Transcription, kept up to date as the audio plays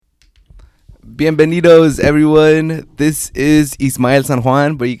Bienvenidos, everyone. This is Ismael San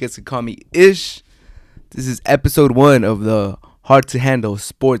Juan, but you guys can call me Ish. This is episode 1 of the Hard to Handle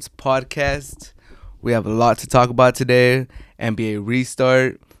Sports podcast. We have a lot to talk about today. NBA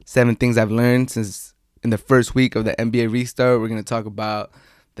restart, 7 things I've learned since in the first week of the NBA restart. We're going to talk about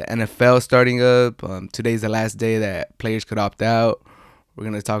the NFL starting up. Today's the last day that players could opt out. We're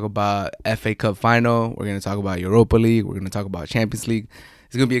going to talk about FA Cup final. We're going to talk about Europa League. We're going to talk about Champions League.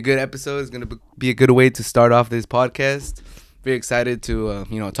 It's going to be a good episode. It's going to be a good way to start off this podcast. Very excited to,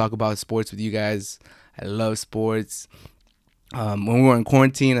 talk about sports with you guys. I love sports. When we were in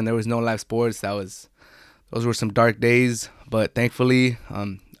quarantine and there was no live sports, those were some dark days. But thankfully,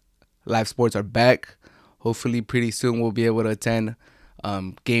 live sports are back. Hopefully, pretty soon we'll be able to attend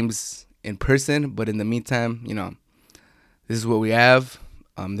games in person. But in the meantime, this is what we have.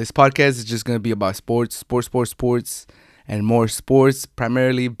 This podcast is just going to be about sports, and more sports,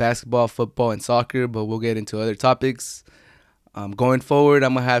 primarily basketball, football, and soccer, but we'll get into other topics. Going forward,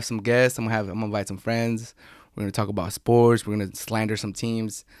 I'm going to have some guests. I'm going to invite some friends. We're going to talk about sports. We're going to slander some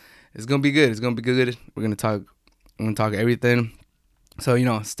teams. It's going to be good. We're going to talk everything.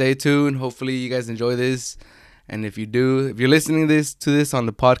 So, stay tuned. Hopefully you guys enjoy this. And if you're listening to this on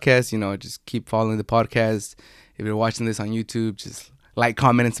the podcast, just keep following the podcast. If you're watching this on YouTube, just like,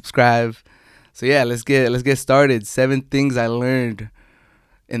 comment, and subscribe. So yeah, let's get started. 7 things I learned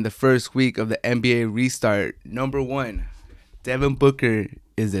in the first week of the NBA restart. Number 1, Devin Booker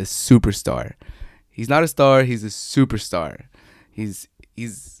is a superstar. He's not a star, he's a superstar. He's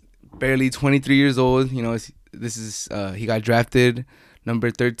barely 23 years old. He got drafted number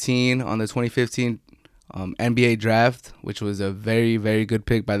 13 on the 2015 NBA draft, which was a very, very good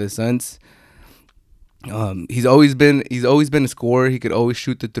pick by the Suns. He's always been a scorer. He could always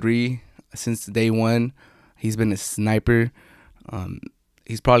shoot the 3 since day one. He's been a sniper.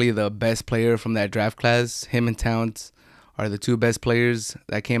 He's probably the best player from that draft class. Him and Towns are the 2 best players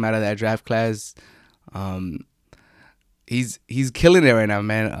that came out of that draft class. He's killing it right now,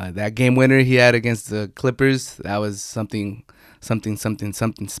 man. That game winner he had against the Clippers, that was something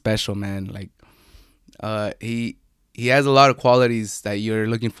special, man. Like, he has a lot of qualities that you're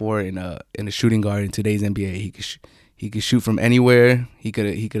looking for in a shooting guard in today's NBA. He could shoot from anywhere. He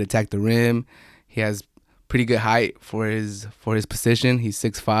could attack the rim. He has pretty good height for his position. He's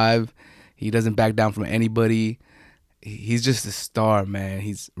 6'5". He doesn't back down from anybody. He's just a star, man.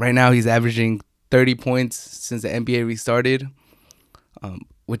 Right now he's averaging 30 points since the NBA restarted,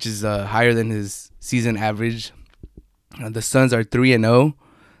 which is higher than his season average. The Suns are 3-0.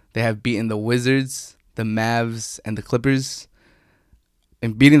 They have beaten the Wizards, the Mavs, and the Clippers.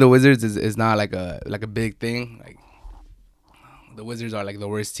 And beating the Wizards is not like a big thing. Like, the Wizards are like the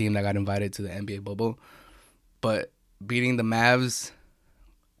worst team that got invited to the NBA bubble. But beating the Mavs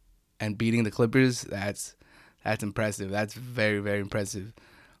and beating the Clippers, that's impressive. That's very, very impressive.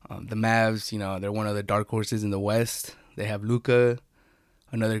 The Mavs, they're one of the dark horses in the West. They have Luka,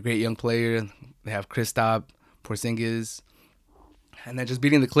 another great young player. They have Kristaps Porzingis. And then just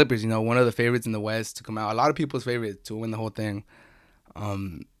beating the Clippers, one of the favorites in the West to come out. A lot of people's favorite to win the whole thing.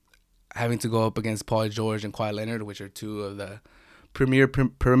 Having to go up against Paul George and Kawhi Leonard, which are 2 of the premier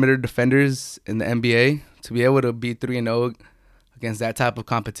perimeter defenders in the NBA. To be able to be 3-0 against that type of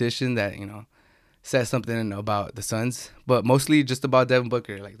competition, that, says something about the Suns. But mostly just about Devin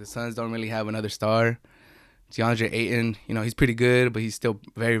Booker. Like, the Suns don't really have another star. DeAndre Ayton, he's pretty good, but he's still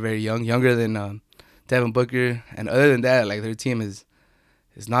very, very young. Younger than Devin Booker. And other than that, like, their team is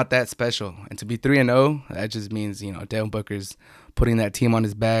not that special. And to be 3-0, that just means, Devin Booker's putting that team on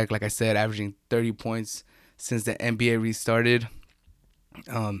his back. Like I said, averaging 30 points since the NBA restarted.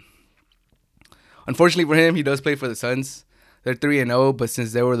 Unfortunately for him, he does play for the Suns. They're 3-0, but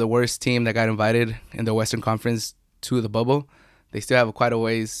since they were the worst team that got invited in the Western Conference to the bubble, they still have quite a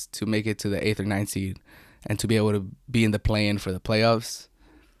ways to make it to the 8th or 9th seed and to be able to be in the play-in for the playoffs.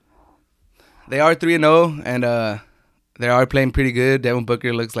 They are 3-0, and they are playing pretty good. Devin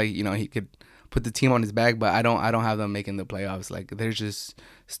Booker looks like, he could put the team on his back, but I don't have them making the playoffs. Like, they're just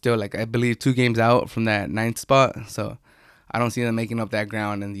still, like, I believe 2 games out from that 9th spot. So I don't see them making up that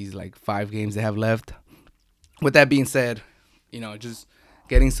ground in these, 5 games they have left. With that being said, just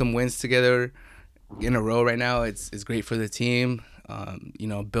getting some wins together in a row right now, it's great for the team.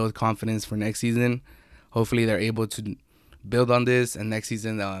 Build confidence for next season. Hopefully they're able to build on this, and next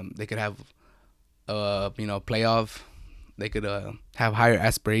season they could have playoff. They could have higher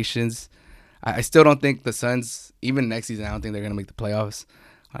aspirations. I still don't think the Suns, even next season, I don't think they're going to make the playoffs.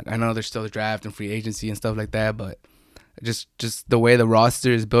 I know there's still a draft and free agency and stuff like that, but just the way the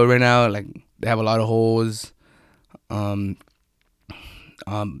roster is built right now, like, they have a lot of holes.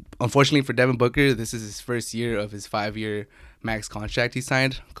 Unfortunately for Devin Booker, this is his first year of his 5-year max contract he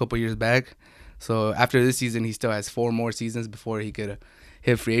signed a couple years back. So after this season, he still has 4 more seasons before he could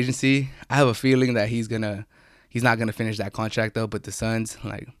hit free agency. I have a feeling that he's not gonna finish that contract though. But the Suns,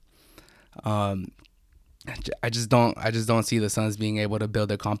 like, um, I just don't see the Suns being able to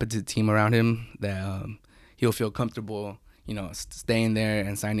build a competent team around him that he'll feel comfortable, staying there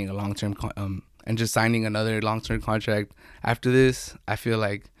and signing a long-term and just signing another long-term contract after this. I feel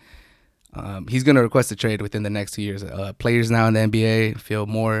like he's gonna request a trade within the next 2 years. Players now in the NBA feel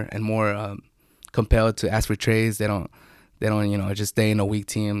more and more compelled to ask for trades. They don't just stay in a weak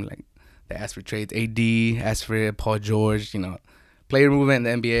team. Like, they ask for trades. AD asked for it. Paul George. Player movement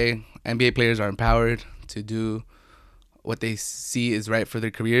in the NBA. NBA players are empowered to do what they see is right for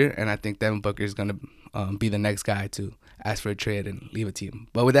their career, and I think Devin Booker is gonna be the next guy to ask for a trade and leave a team.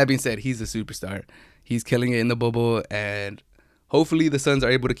 But with that being said, he's a superstar. He's killing it in the bubble, and hopefully the Suns are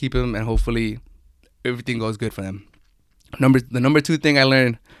able to keep him, and hopefully everything goes good for them. The number 2 thing I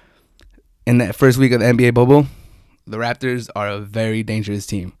learned in that first week of the NBA bubble, the Raptors are a very dangerous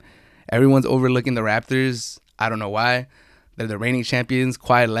team. Everyone's overlooking the Raptors. I don't know why. They're the reigning champions.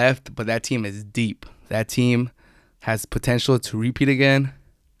 Kawhi left, but that team is deep. That team has potential to repeat again.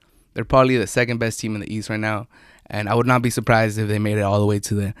 They're probably the second best team in the East right now, and I would not be surprised if they made it all the way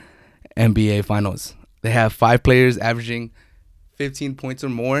to the NBA Finals. They have 5 players averaging 15 points or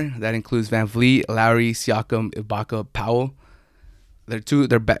more. That includes Van Vliet, Lowry, Siakam, Ibaka, Powell. They're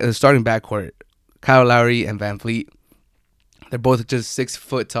starting backcourt, Kyle Lowry and Van Vliet. They're both just 6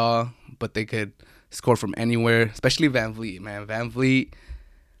 foot tall, but they could score from anywhere, especially Van Vliet, man. Van Vliet,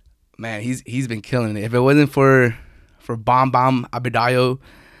 man, he's been killing it. If it wasn't for Bam Adebayo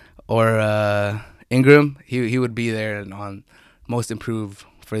or Ingram, he would be there and on most improved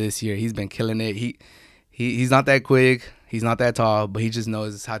for this year. He's been killing it. He's not that quick, he's not that tall, but he just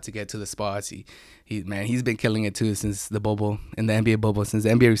knows how to get to the spots. He's been killing it too since the bubble, in the NBA bubble, since the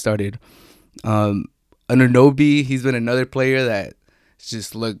NBA started. Under Nobi, he's been another player that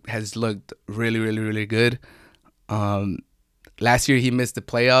has looked really, really, really good. Last year he missed the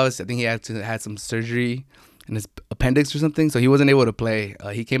playoffs. I think he had some surgery in his appendix or something, so he wasn't able to play.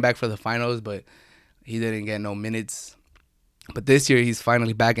 He came back for the finals, but he didn't get no minutes. But this year he's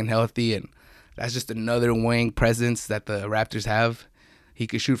finally back and healthy, and that's just another wing presence that the Raptors have. He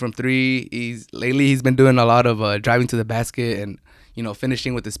could shoot from 3. Lately he's been doing a lot of driving to the basket and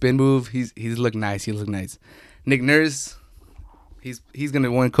finishing with the spin move. He's looked nice. He looked nice. Nick Nurse, he's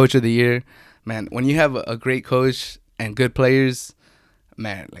gonna win Coach of the Year, man. When you have a great coach and good players,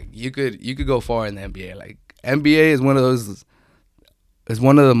 man, like you could go far in the NBA. Like, NBA is one of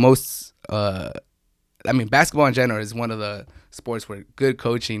the most. Basketball in general is one of the sports where good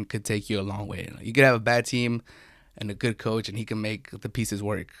coaching could take you a long way. You could have a bad team and a good coach, and he can make the pieces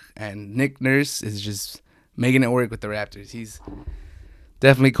work. And Nick Nurse is just making it work with the Raptors. He's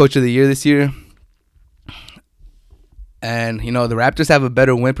definitely Coach of the Year this year. And, the Raptors have a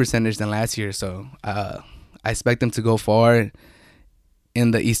better win percentage than last year, so I expect them to go far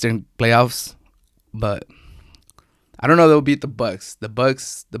in the Eastern playoffs. But I don't know if they'll beat the Bucks. The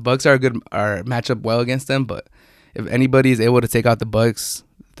Bucks are match up well against them, but if anybody is able to take out the Bucks,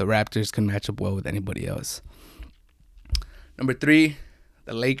 the Raptors can match up well with anybody else. Number 3,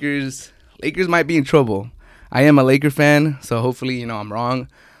 the Lakers. Lakers might be in trouble. I am a Laker fan, so hopefully, I'm wrong.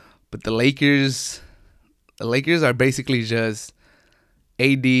 But the Lakers are basically just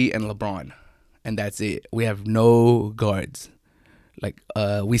AD and LeBron, and that's it. We have no guards. Like,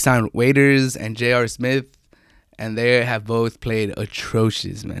 we signed Waiters and J.R. Smith, and they have both played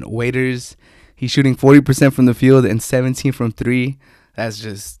atrocious, man. Waiters, he's shooting 40% from the field and 17 from 3. That's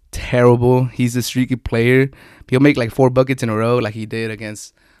just terrible. He's a streaky player. He'll make like 4 buckets in a row like he did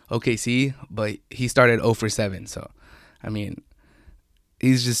against OKC, but he started 0 for 7. So,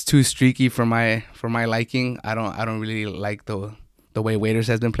 he's just too streaky for my liking. I don't really like the way Waiters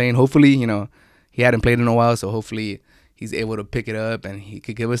has been playing. Hopefully, he hadn't played in a while, so hopefully he's able to pick it up and he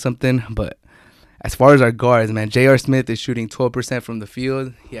could give us something. But as far as our guards, man, J.R. Smith is shooting 12% from the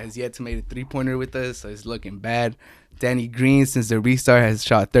field. He has yet to make a 3-pointer with us, so it's looking bad. Danny Green, since the restart, has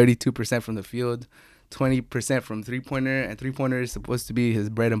shot 32% from the field, 20% from 3-pointer, and 3-pointer is supposed to be his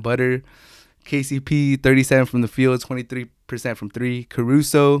bread and butter. KCP, 37 from the field, 23% from 3.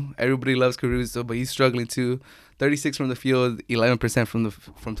 Caruso, everybody loves Caruso, but he's struggling too. 36 from the field, 11%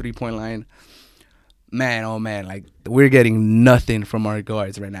 from 3-point line. Man, oh man, like, we're getting nothing from our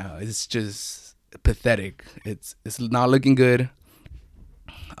guards right now. It's just pathetic. It's not looking good.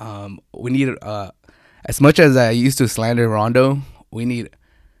 We need as much as I used to slander Rondo, we need.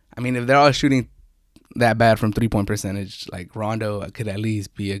 If they're all shooting that bad from 3-point percentage. Like Rondo could at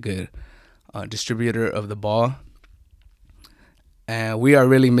least be a good distributor of the ball. And we are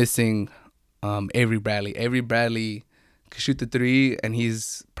really missing Avery Bradley. Avery Bradley could shoot the three, and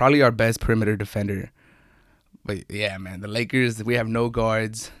he's probably our best perimeter defender. But yeah, man, the Lakers, we have no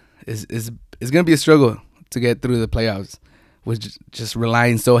guards. It's gonna be a struggle to get through the playoffs, with just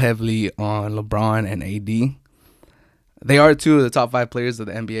relying so heavily on LeBron and AD. They are two of the top 5 players of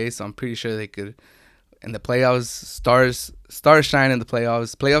the NBA, so I'm pretty sure they could. In the playoffs, stars shine in the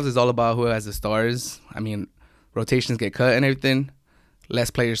playoffs. Playoffs is all about who has the stars. I mean, rotations get cut and everything.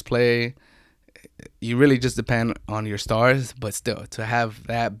 Less players play. You really just depend on your stars, but still, to have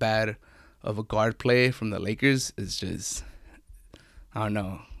that bad of a guard play from the Lakers is just, I don't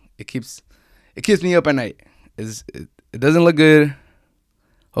know. It keeps me up at night. It doesn't look good.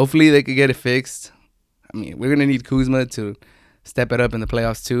 Hopefully they could get it fixed. I mean, we're gonna need Kuzma to step it up in the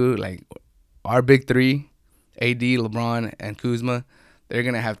playoffs too. Like our big three, AD, LeBron, and Kuzma, they're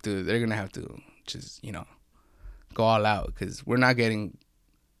gonna have to just go all out, because we're not getting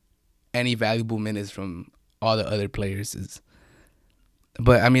any valuable minutes from all the other players.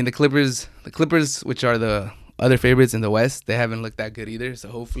 But I mean, the Clippers, which are the other favorites in the West, they haven't looked that good either. So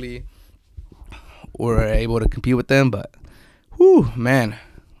hopefully we're able to compete with them. But whew, man,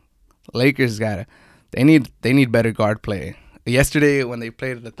 Lakers they need better guard play. Yesterday when they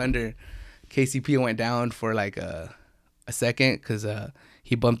played the Thunder, KCP went down for like a second because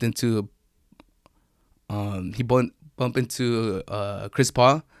he bumped into Chris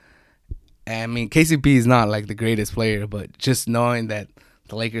Paul. And I mean, KCP is not like the greatest player, but just knowing that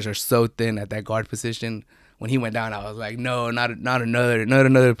the Lakers are so thin at that guard position, when he went down, I was like, no, not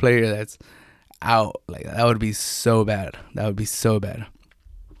another player that's out. Like, that would be so bad.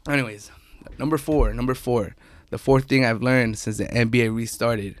 Anyways, number four. The fourth thing I've learned since the NBA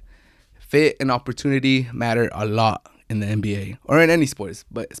restarted: fit and opportunity matter a lot in the NBA, or in any sports,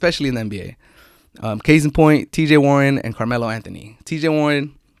 but especially in the NBA. Case in point, T.J. Warren and Carmelo Anthony. T.J.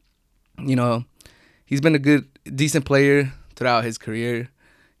 Warren, he's been a decent player throughout his career.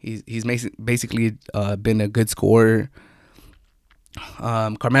 He's basically been a good scorer.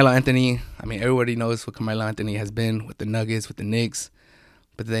 Carmelo Anthony, I mean, everybody knows what Carmelo Anthony has been with the Nuggets, with the Knicks.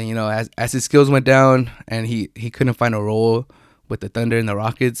 But then, as his skills went down and he couldn't find a role with the Thunder and the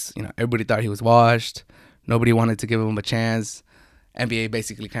Rockets, everybody thought he was washed. Nobody wanted to give him a chance. NBA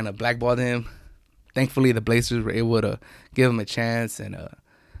basically kind of blackballed him. Thankfully, the Blazers were able to give him a chance and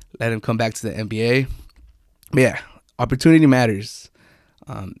let him come back to the NBA. But yeah, opportunity matters.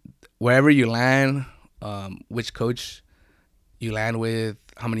 Wherever you land, which coach you land with,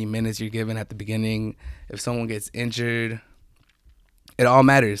 how many minutes you're given at the beginning, if someone gets injured, it all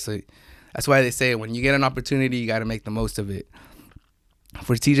matters. So that's why they say when you get an opportunity, you got to make the most of it.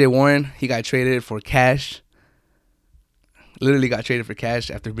 For TJ Warren, he got traded for cash. Literally got traded for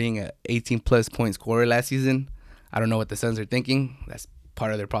cash after being an 18-plus point scorer last season. I don't know what the Suns are thinking. That's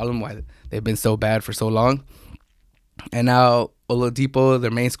part of their problem, why they've been so bad for so long. And now Oladipo,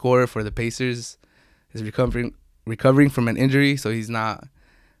 their main scorer for the Pacers, is recovering from an injury, so he's not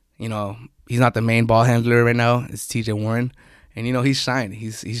the main ball handler right now. It's TJ Warren. And he's shining.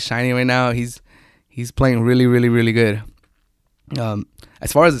 He's shining right now. He's playing really, really, really good.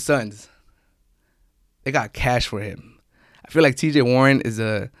 As far as the Suns, they got cash for him. I feel like TJ Warren is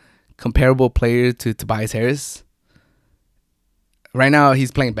a comparable player to Tobias Harris. Right now,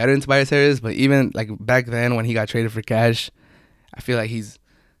 he's playing better than Tobias Harris, but even like back then when he got traded for cash, I feel like he's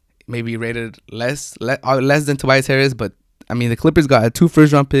maybe rated less than Tobias Harris. But I mean, the Clippers got 2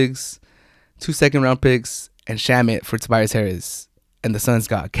 first-round picks, 2 second-round picks, and Shamit for Tobias Harris, and the Suns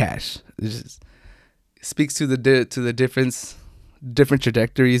got cash. It just speaks to the different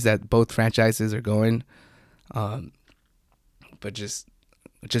trajectories that both franchises are going. But just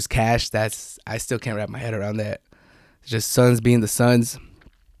cash, I still can't wrap my head around that. Just Suns being the Suns.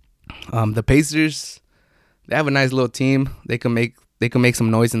 The Pacers, they have a nice little team. They can make some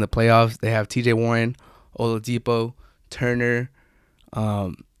noise in the playoffs. They have TJ Warren, Oladipo, Turner,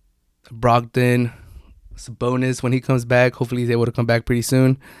 Brogdon, Sabonis when he comes back. Hopefully he's able to come back pretty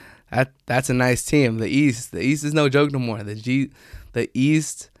soon. That's a nice team. The East is no joke no more. The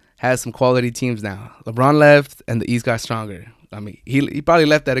East has some quality teams now. LeBron left and the East got stronger. I mean, he probably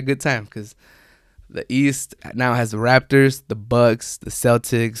left at a good time, because the East now has the Raptors, the Bucks, the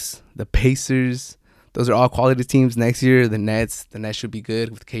Celtics, the Pacers. Those are all quality teams next year. The Nets should be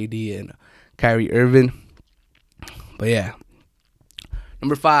good with KD and Kyrie Irving. But yeah.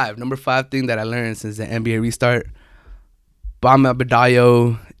 Number five thing that I learned since the NBA restart: Bam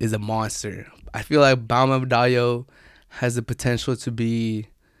Adebayo is a monster. I feel like Bam Adebayo has the potential to be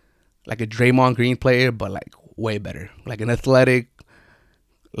like a Draymond Green player, but like way better, like an athletic,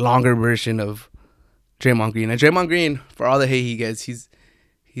 longer version of Draymond Green. And Draymond Green, for all the hate he gets,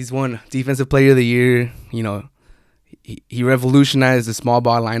 he's won Defensive Player of the Year. You know, he revolutionized the small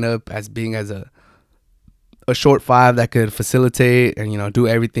ball lineup as being as a short five that could facilitate and do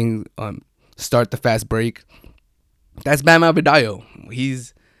everything. Start the fast break. That's Bam Adebayo.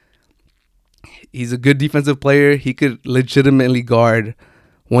 He's a good defensive player. He could legitimately guard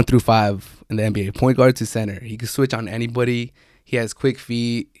 1 through 5 in the NBA, point guard to center. He could switch on anybody. He has quick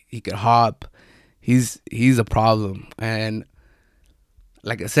feet. He could hop. He's a problem. And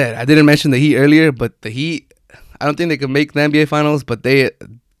like I said, I didn't mention the Heat earlier, but the Heat, I don't think they can make the NBA Finals, but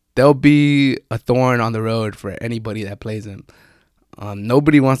they'll be a thorn on the road for anybody that plays them.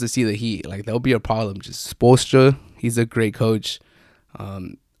 Nobody wants to see the Heat. Like, they'll be a problem. Just Spoelstra, he's a great coach.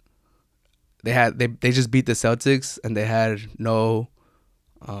 They just beat the Celtics, and they had no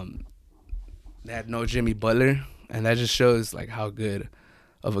Jimmy Butler, and that just shows like how good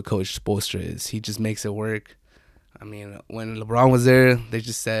of a coach Spoelstra is. He just makes it work. I mean, when LeBron was there, they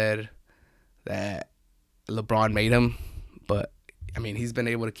just said that LeBron made him, but I mean, he's been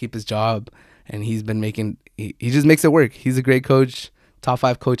able to keep his job, and he's been making. He just makes it work. He's a great coach, top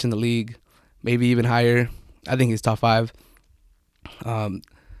 5 coach in the league, maybe even higher. I think he's top 5.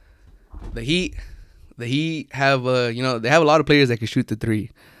 The Heat have they have a lot of players that can shoot the three.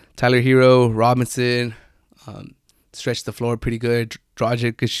 Tyler Hero, Robinson, stretch the floor pretty good.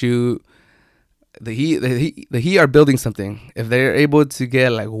 Dragic could shoot. The Heat are building something. If they're able to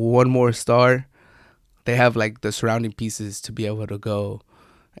get like one more star, they have like the surrounding pieces to be able to go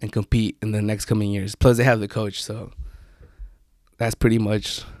and compete in the next coming years. Plus, they have the coach, so that's pretty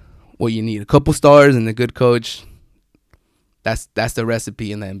much what you need. A couple stars and a good coach. That's the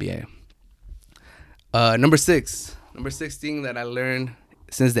recipe in the NBA. Number six thing that I learned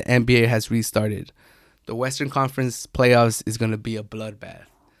since the NBA has restarted. The Western Conference playoffs is going to be a bloodbath.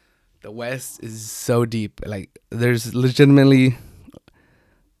 The West is so deep. Like, there's legitimately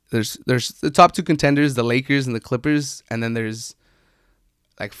there's the top 2 contenders, the Lakers and the Clippers, and then there's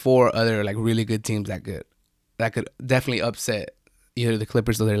like 4 other like really good teams that could definitely upset either the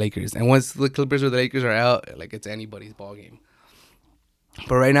Clippers or the Lakers. And once the Clippers or the Lakers are out, like, it's anybody's ball game.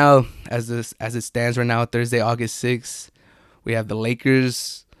 But right now, as it stands right now, Thursday, August 6th, we have the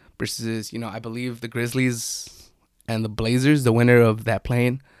Lakers versus, I believe the Grizzlies and the Blazers, the winner of that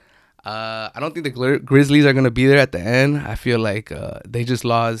play-in. I don't think the Grizzlies are going to be there at the end. I feel like they just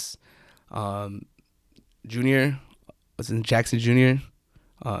lost Jackson Jr.,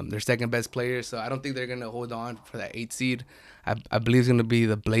 their second best player. So I don't think they're going to hold on for that 8 seed. I believe it's going to be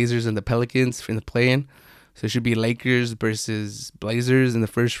the Blazers and the Pelicans in the play-in. So it should be Lakers versus Blazers in the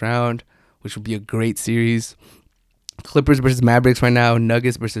first round, which would be a great series. Clippers versus Mavericks right now.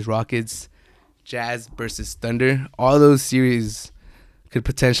 Nuggets versus Rockets. Jazz versus Thunder. All those series could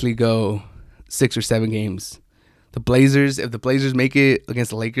potentially go 6 or 7 games. The Blazers, if the Blazers make it against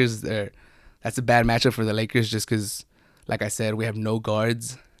the Lakers, that's a bad matchup for the Lakers just because, like I said, we have no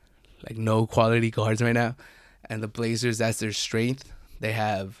guards, like no quality guards right now. And the Blazers, that's their strength. They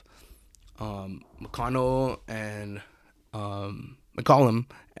have McConnell and McCollum,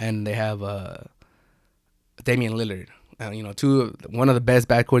 and they have Damian Lillard. One of the best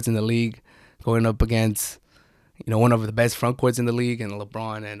backcourts in the league, going up against one of the best front courts in the league, and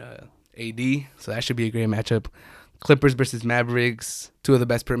LeBron and AD. So that should be a great matchup. Clippers versus Mavericks, 2 of the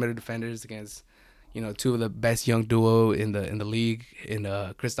best perimeter defenders against 2 of the best young duo in the league in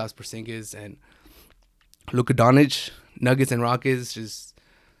Kristaps Porzingis and Luka Doncic. Nuggets and Rockets, just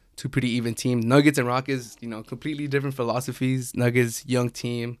 2 pretty even teams. Nuggets and Rockets, completely different philosophies. Nuggets, young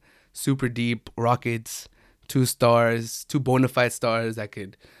team, super deep. Rockets, 2 stars, 2 bona fide stars that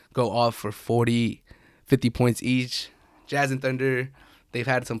could go off for 40, 50 points each. Jazz and Thunder, they've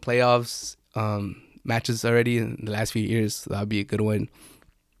had some playoffs matches already in the last few years. So that'll be a good one.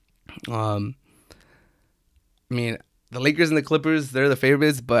 I mean, the Lakers and the Clippers, they're the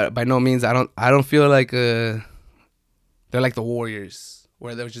favorites, but by no means, I don't feel like they're like the Warriors,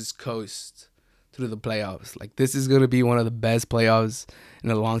 where they'll just coast through the playoffs. Like, this is going to be one of the best playoffs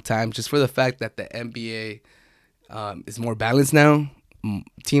in a long time, just for the fact that the NBA is more balanced now.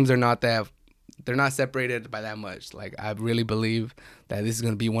 Teams are they're not separated by that much. Like, I really believe that this is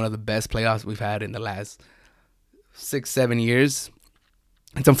going to be one of the best playoffs we've had in the last 6-7 years.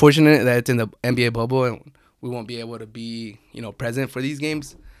 It's unfortunate that it's in the NBA bubble and we won't be able to be, present for these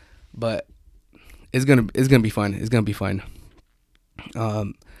games, but it's gonna be fun. It's gonna be fun.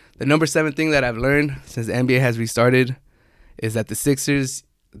 The number 7 thing that I've learned since the NBA has restarted is that the Sixers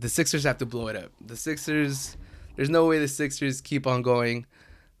have to blow it up. The Sixers, there's no way the Sixers keep on going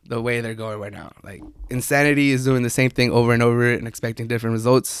the way they're going right now. Like Insanity is doing the same thing over and over and expecting different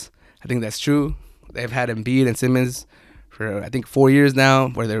results. I think that's true. They've had Embiid and Simmons for I think 4 years now,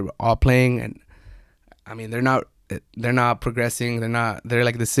 where they're all playing, and I mean they're not progressing. They're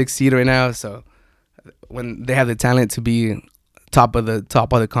like the sixth seed right now. So when they have the talent to be top of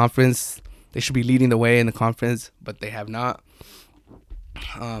the conference, they should be leading the way in the conference, but they have not.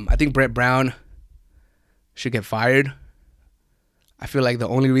 I think Brett Brown should get fired. I feel like the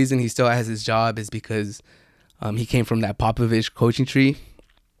only reason he still has his job is because he came from that Popovich coaching tree.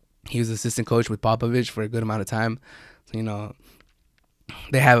 He was assistant coach with Popovich for a good amount of time. So,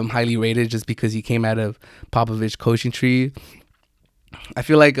 they have him highly rated just because he came out of Popovich coaching tree. I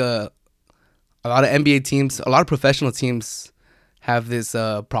feel like a lot of NBA teams, a lot of professional teams have this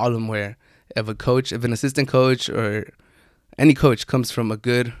problem where if an assistant coach or any coach comes from a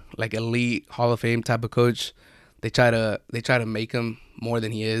good, like, elite Hall of Fame type of coach, they try to make him more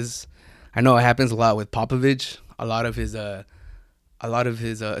than he is. I know it happens a lot with Popovich. A lot of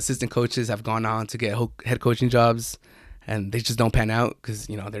his assistant coaches have gone on to get head coaching jobs, and they just don't pan out because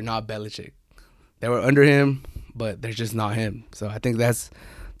they're not Belichick. They were under him, but they're just not him. So I think that's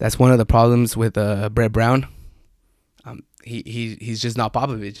one of the problems with Brett Brown. He's just not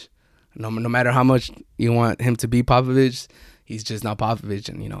Popovich. No matter how much you want him to be Popovich, he's just not Popovich,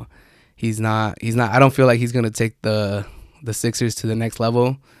 and he's not. I don't feel like he's gonna take the Sixers to the next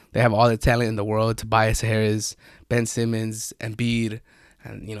level. They have all the talent in the world: Tobias Harris, Ben Simmons, Embiid,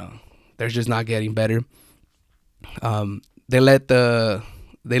 and they're just not getting better. They let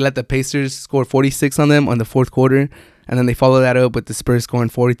the Pacers score 46 on them on the fourth quarter, and then they follow that up with the Spurs scoring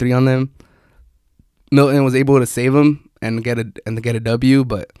 43 on them. Milton was able to save them and get a W,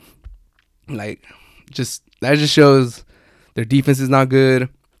 but that just shows their defense is not good.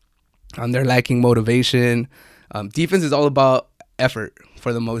 They're lacking motivation. Defense is all about effort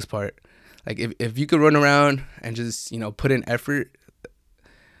for the most part. Like if you could run around and just put in effort,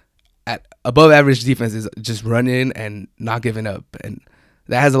 at above average defense is just running and not giving up, and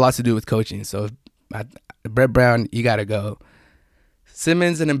that has a lot to do with coaching. So Brett Brown, you gotta go.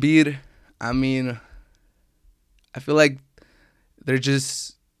 Simmons and Embiid, I mean, I feel like their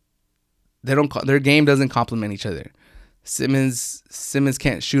game doesn't complement each other. Simmons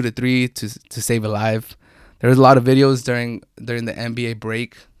can't shoot a three to save a life. There was a lot of videos during the NBA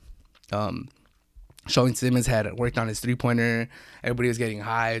break, showing Simmons had worked on his 3-pointer. Everybody was getting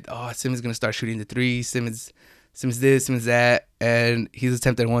hyped. Oh, Simmons is gonna start shooting the three. Simmons this, Simmons that, and he's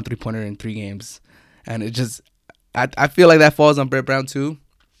attempted 1 3-pointer in 3 games, and it just I feel like that falls on Brett Brown too.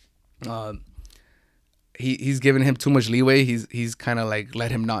 He's given him too much leeway. He's kind of like let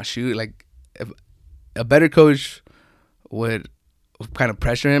him not shoot. Like if a better coach would kind of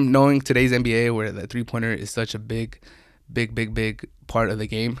pressure him, knowing today's NBA where the 3-pointer is such a big part of the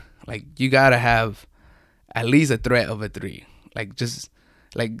game. Like you gotta have at least a threat of a three. Like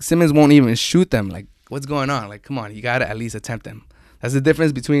Simmons won't even shoot them. Like what's going on? Like come on, you gotta at least attempt them. That's the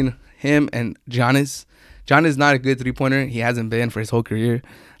difference between him and Giannis. Giannis is not a good 3-pointer. He hasn't been for his whole career.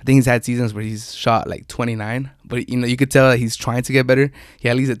 I think he's had seasons where he's shot like 29, but you could tell that he's trying to get better. He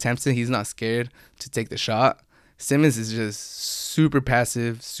at least attempts it. He's not scared to take the shot. Simmons is just super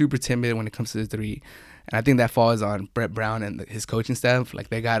passive, super timid when it comes to the three. And I think that falls on Brett Brown and his coaching staff. Like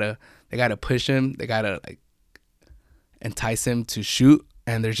they gotta push him. They gotta like entice him to shoot,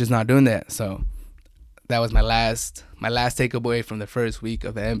 and they're just not doing that. So that was my last takeaway from the first week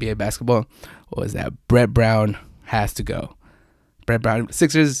of the NBA basketball was that Brett Brown has to go. Brett Brown,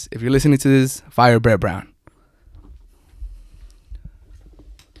 Sixers, if you're listening to this, fire Brett Brown.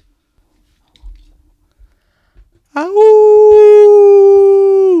 Ow!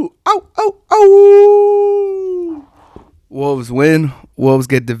 Ow! Ow! Ow! Wolves win. Wolves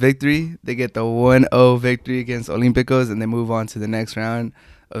get the victory. They get the 1-0 victory against Olympiacos, and they move on to the next round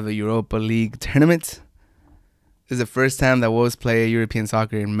of the Europa League tournament. This is the first time that Wolves play European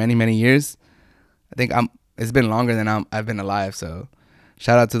soccer in many, many years. I think it's been longer than I've been alive. So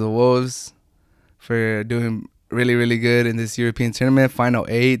shout out to the Wolves for doing really, really good in this European tournament. Final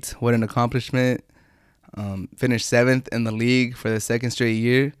 8, what an accomplishment. Finished 7th in the league for the second straight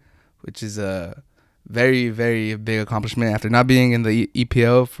year, which is a very, very big accomplishment after not being in the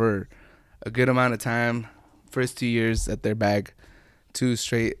EPL for a good amount of time. First 2 years at their bag, 2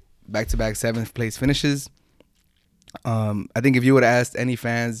 straight back-to-back 7th place finishes. I think if you would have asked any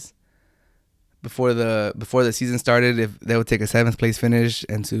fans before the season started if they would take a 7th place finish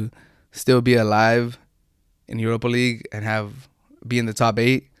and to still be alive in Europa League and be in the top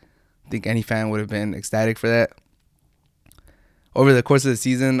 8, I think any fan would have been ecstatic for that. Over the course of the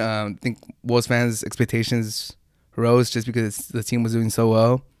season, I think Wolves fans' expectations rose just because the team was doing so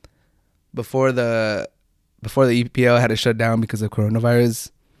well. before the EPL had to shut down because of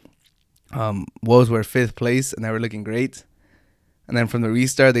coronavirus, Wolves were fifth place and they were looking great. And then from the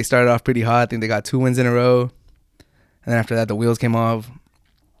restart, they started off pretty hot. I think they got 2 wins in a row. And then after that, the wheels came off.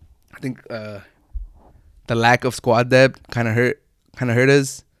 I think the lack of squad depth kind of hurt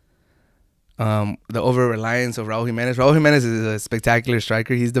us. The over reliance of Raul Jimenez. Raul Jimenez is a spectacular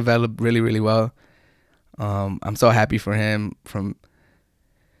striker. He's developed really, really well. I'm so happy for him.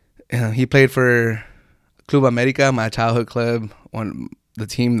 He played for Club America, my childhood club, the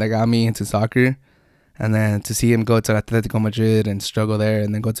team that got me into soccer. And then to see him go to Atletico Madrid and struggle there,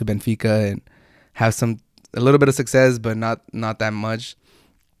 and then go to Benfica and have a little bit of success, but not that much.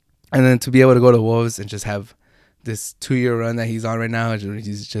 And then to be able to go to Wolves and just have this 2-year run that he's on right now,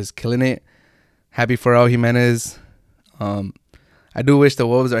 he's just killing it. Happy for Raul Jimenez. I do wish the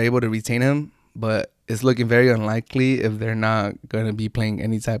Wolves are able to retain him, but it's looking very unlikely if they're not going to be playing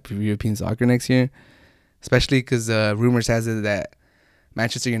any type of European soccer next year, especially because rumors has it that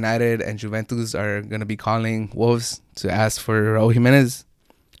Manchester United and Juventus are going to be calling Wolves to ask for Raul Jimenez.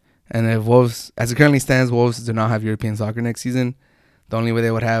 And if Wolves, as it currently stands, Wolves do not have European soccer next season. The only way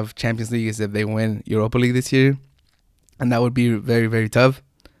they would have Champions League is if they win Europa League this year. And that would be very, very tough.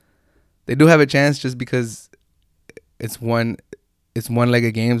 They do have a chance just because it's one leg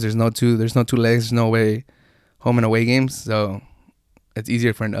of games. There's no two legs. There's no way home and away games. So it's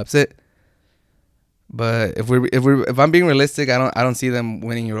easier for an upset. But if I'm being realistic, I don't see them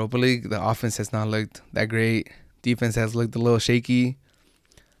winning Europa League. The offense has not looked that great. Defense has looked a little shaky.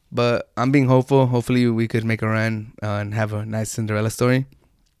 But I'm being hopeful. Hopefully we could make a run and have a nice Cinderella story.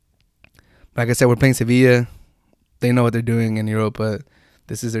 Like I said, we're playing Sevilla. They know what they're doing in Europa.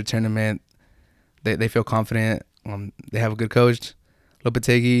 This is their tournament. They feel confident. They have a good coach,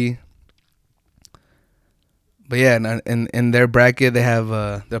 Lopetegui. But yeah, in their bracket,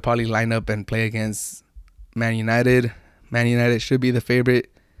 they'll probably line up and play against Man United. Man United should be the favorite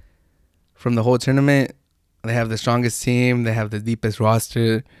from the whole tournament. They have the strongest team. They have the deepest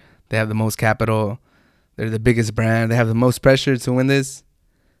roster. They have the most capital. They're the biggest brand. They have the most pressure to win this.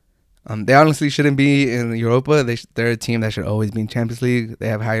 They honestly shouldn't be in Europa. They're a team that should always be in Champions League. They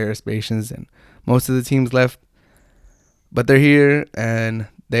have higher aspirations than most of the teams left. But they're here, and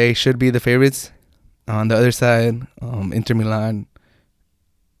they should be the favorites. On the other side, Inter Milan,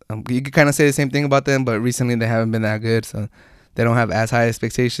 you could kind of say the same thing about them, but recently they haven't been that good, so they don't have as high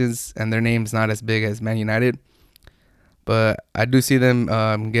expectations, and their name's not as big as Man United. But I do see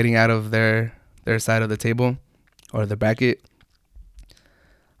them getting out of their side of the table or the bracket.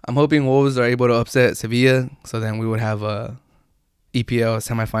 I'm hoping Wolves are able to upset Sevilla, so then we would have a EPL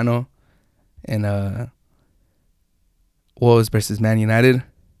semifinal in Wolves versus Man United.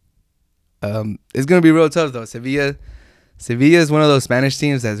 It's going to be real tough, though. Sevilla is one of those Spanish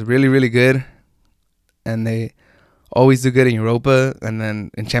teams that's really, really good. And they always do good in Europa. And then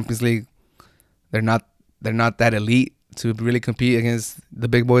in Champions League, they're not that elite to really compete against the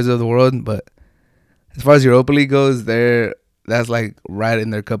big boys of the world. But as far as Europa League goes, that's like right in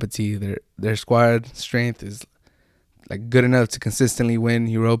their cup of tea. Their squad strength is like good enough to consistently win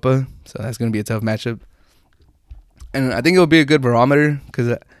Europa. So that's going to be a tough matchup. And I think it'll be a good barometer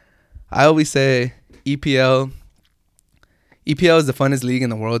because I always say EPL is the funnest league in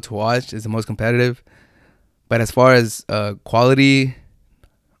the world to watch. It's the most competitive. But as far as quality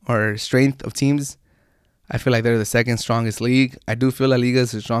or strength of teams, I feel like they're the second strongest league. I do feel La Liga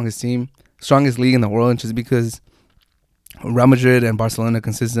is the strongest league in the world, just because Real Madrid and Barcelona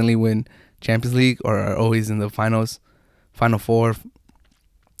consistently win Champions League or are always in the Final Four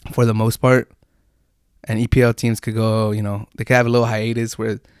for the most part. And EPL teams could go, they could have a little hiatus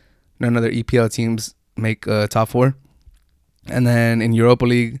where none of their EPL teams make top four. And then in Europa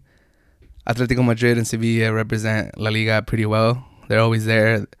League, Atletico Madrid and Sevilla represent La Liga pretty well. They're always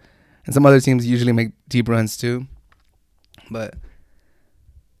there. And some other teams usually make deep runs too. But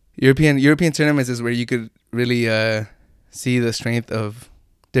European tournaments is where you could really see the strength of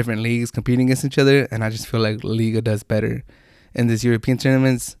different leagues competing against each other. And I just feel like La Liga does better in these European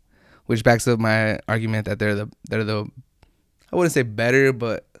tournaments, which backs up my argument that they're the I wouldn't say better,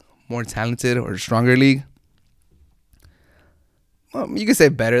 but more talented or stronger league. Well, you could say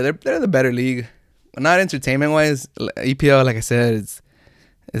better. They're the better league. Not entertainment wise. EPL, like I said,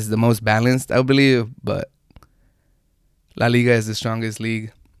 is the most balanced, I believe, but La Liga is the strongest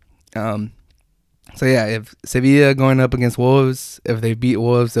league. So yeah, if Sevilla going up against Wolves, if they beat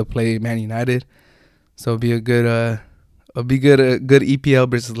Wolves, they'll play Man United. So it'll be a good EPL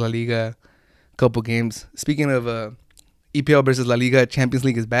versus La Liga couple games. Speaking of EPL versus La Liga, Champions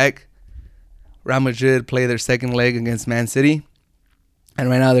League is back. Real Madrid play their second leg against Man City. And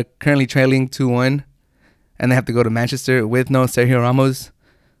right now they're currently trailing 2-1, and they have to go to Manchester with no Sergio Ramos.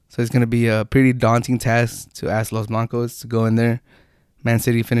 So it's going to be a pretty daunting task to ask Los Blancos to go in there. Man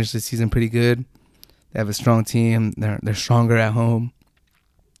City finished the season pretty good. They have a strong team. They're stronger at home.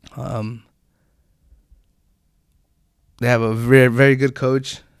 They have a very, very good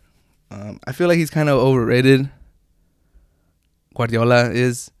coach. I feel like he's kind of overrated. Guardiola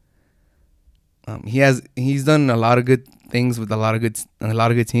is. He's done a lot of good things with a lot of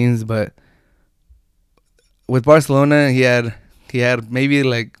good teams, but with Barcelona, he had maybe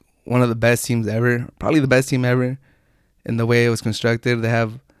like one of the best teams ever, probably the best team ever in the way it was constructed. They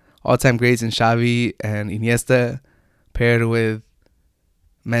have all-time greats in Xavi and Iniesta paired with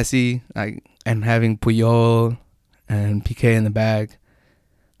Messi, and having Puyol and Piqué in the back.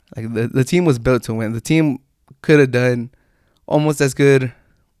 Like the team was built to win. The team could have done almost as good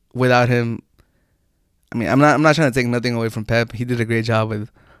without him. I mean, I'm not trying to take nothing away from Pep. He did a great job with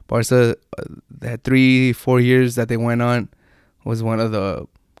Barca. That 3-4 years that they went on was one of the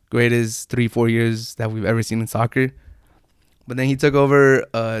greatest 3-4 years that we've ever seen in soccer. But then he took over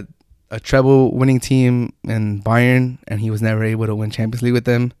a treble winning team in Bayern, and he was never able to win Champions League with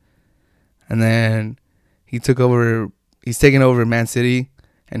them. And then he's taken over Man City,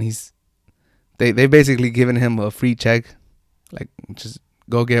 and they basically given him a free check, like just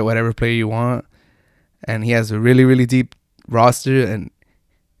go get whatever player you want. And he has a really, really deep roster, and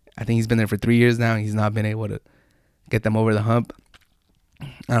I think he's been there for 3 years now, and he's not been able to get them over the hump.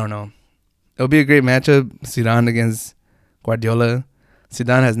 I don't know. It'll be a great matchup, Zidane against Guardiola.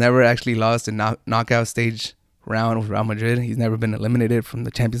 Zidane has never actually lost a knockout stage round with Real Madrid. He's never been eliminated from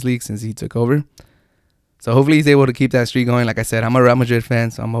the Champions League since he took over. So hopefully he's able to keep that streak going. Like I said, I'm a Real Madrid fan,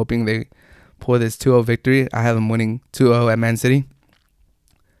 so I'm hoping they pull this 2-0 victory. I have them winning 2-0 at Man City.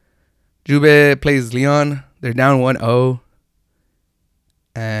 Juve plays Lyon. They're down 1-0.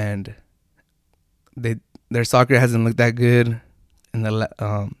 And their soccer hasn't looked that good in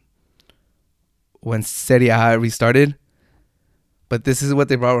the when Serie A restarted. But this is what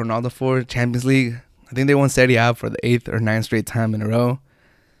they brought Ronaldo for, Champions League. I think they won Serie A for the 8th or 9th straight time in a row.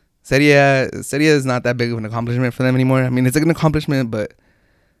 Serie A is not that big of an accomplishment for them anymore. I mean, it's an accomplishment, but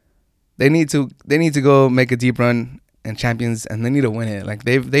they need to go make a deep run in Champions, and they need to win it. Like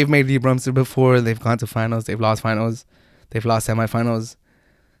they've made deep runs before. They've gone to finals. They've lost finals. They've lost semifinals.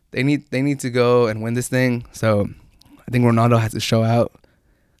 They need to go and win this thing. So I think Ronaldo has to show out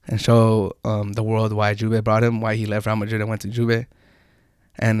and show the world why Juve brought him, why he left Real Madrid and went to Juve.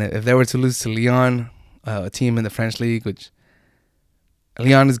 And if they were to lose to Lyon, a team in the French league, which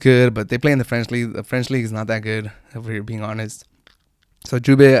Lyon is good, but they play in the French league. The French league is not that good, if we're being honest. So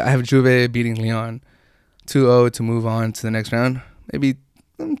I have Juve beating Lyon 2-0 to move on to the next round. Maybe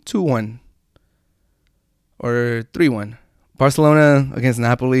 2-1 or 3-1. Barcelona against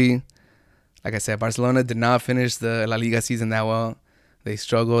Napoli. Like I said, Barcelona did not finish the La Liga season that well. They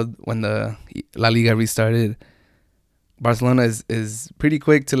struggled when the La Liga restarted. Barcelona is pretty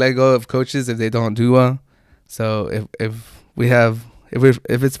quick to let go of coaches if they don't do well. So if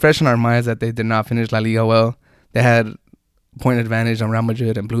it's fresh in our minds that they did not finish La Liga well, they had point advantage on Real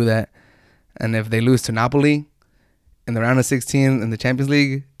Madrid and blew that. And if they lose to Napoli in the round of 16 in the Champions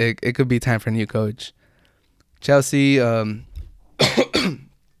League, it could be time for a new coach. Chelsea,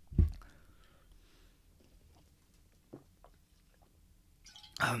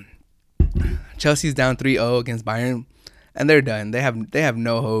 Chelsea's down 3-0 against Bayern, and they're done. They have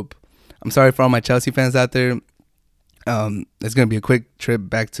no hope. I'm sorry for all my Chelsea fans out there. It's gonna be a quick trip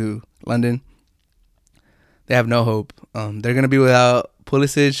back to London. They have no hope. They're gonna be without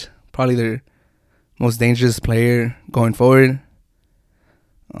Pulisic, probably their most dangerous player going forward.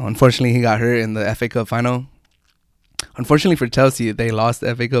 Unfortunately, he got hurt in the FA Cup final. Unfortunately for Chelsea, they lost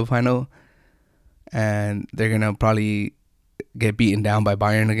the FA Cup final, and they're gonna probably get beaten down by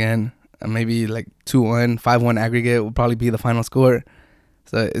Bayern again. Maybe like 2-1, 5-1 aggregate will probably be the final score.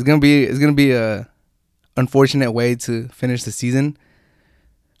 So it's gonna be a unfortunate way to finish the season.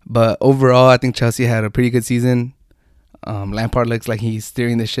 But overall, I think Chelsea had a pretty good season. Lampard looks like he's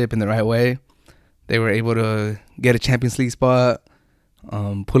steering the ship in the right way. They were able to get a Champions League spot.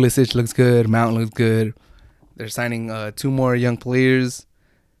 Pulisic looks good. Mount looks good. They're signing 2 more young players.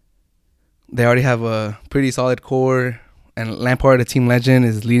 They already have a pretty solid core. And Lampard, a team legend,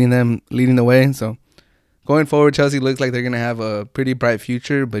 is leading the way. So going forward, Chelsea looks like they're going to have a pretty bright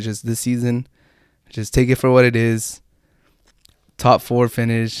future. But just this season, just take it for what it is. Top 4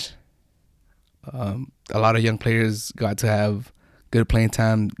 finish. A lot of young players got to have good playing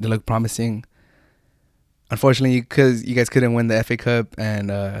time. They look promising. Unfortunately, because you guys couldn't win the FA Cup, and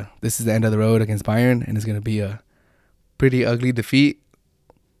this is the end of the road against Bayern, and it's going to be a pretty ugly defeat.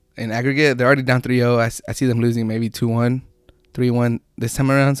 in aggregate. They're already down 3-0. I see them losing maybe 2-1, 3-1 this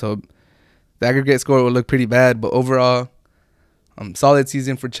time around. So the aggregate score will look pretty bad. But overall, solid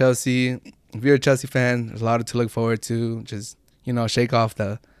season for Chelsea. If you're a Chelsea fan, there's a lot to look forward to. Just, shake off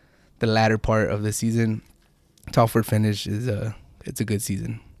the latter part of the season. Top 4 finish is it's a good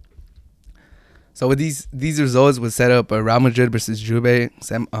season. So with these results would set up a Real Madrid versus Juve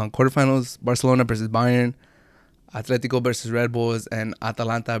quarterfinals, Barcelona versus Bayern, Atletico versus Red Bulls, and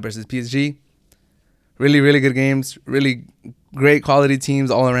Atalanta versus PSG. Really, really good games. Really great quality teams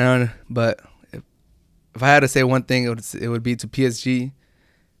all around. But if I had to say one thing, it would be to PSG.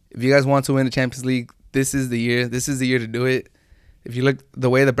 If you guys want to win the Champions League, this is the year. This is the year to do it. If you look the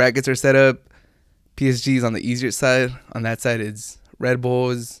way the brackets are set up, PSG is on the easier side. On that side, it's Red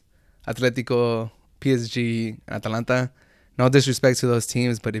Bulls, Atletico, PSG, and Atalanta. No disrespect to those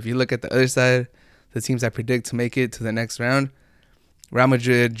teams, but if you look at the other side, the teams I predict to make it to the next round, Real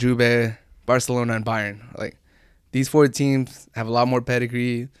Madrid, Juve, Barcelona, and Bayern. Like, these 4 teams have a lot more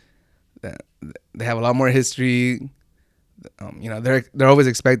pedigree. They have a lot more history. They're always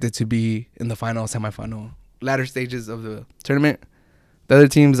expected to be in the final, semifinal, latter stages of the tournament. The other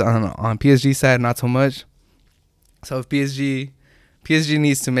teams on PSG side, not so much. So if PSG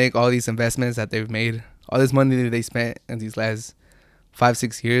needs to make all these investments that they've made, all this money that they spent in these last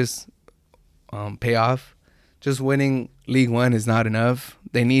 5-6 years, pay off. Just winning League One is not enough.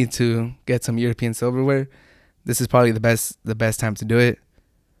 They need to get some European silverware. This is probably the best time to do it.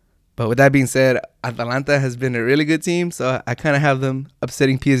 But with that being said, Atalanta has been a really good team, so I kind of have them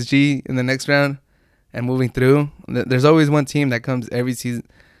upsetting PSG in the next round and moving through. There's always one team that comes every season,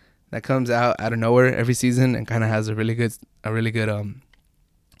 that comes out of nowhere every season and kind of has a really good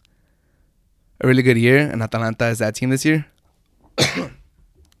year. And Atalanta is that team this year.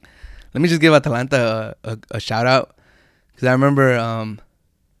 Let me just give Atalanta a shout out, because I remember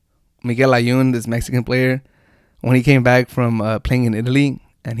Miguel Ayun, this Mexican player, when he came back from playing in Italy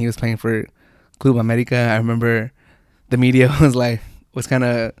and he was playing for Club America. I remember the media was kind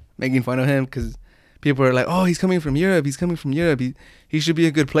of making fun of him because people were like, "Oh, he's coming from Europe. He should be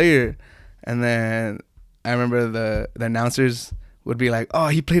a good player." And then I remember the announcers would be like, "Oh,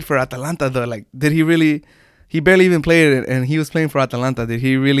 he played for Atalanta though. Like, did he really? He barely even played, and he was playing for Atalanta. Did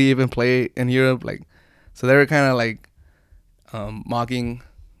he really even play in Europe?" Like, so they were kind of like mocking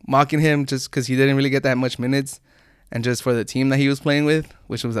him just because he didn't really get that much minutes, and just for the team that he was playing with,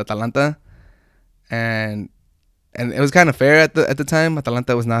 which was Atalanta, and it was kind of fair at the time.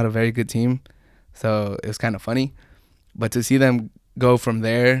 Atalanta was not a very good team, so it was kind of funny. But to see them go from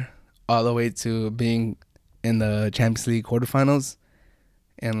there all the way to being in the Champions League quarterfinals,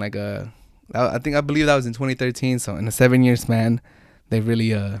 and I believe that was in 2013. So in a 7-year span, they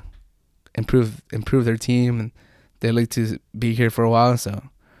really improved their team, and they look to be here for a while. So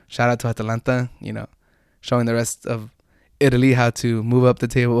shout out to Atalanta, showing the rest of Italy how to move up the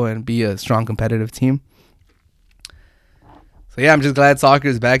table and be a strong competitive team. So yeah, I'm just glad soccer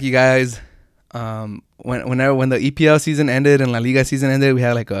is back, you guys. When the EPL season ended and La Liga season ended, we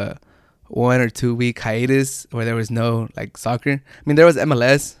had like a 1 or 2 week hiatus where there was no soccer. I mean, there was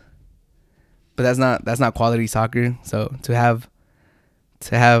MLS, but that's not quality soccer. So to have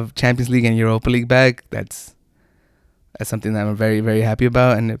Champions League and Europa League back, that's something that I'm very, very happy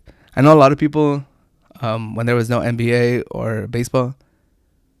about. And I know a lot of people, when there was no NBA or baseball,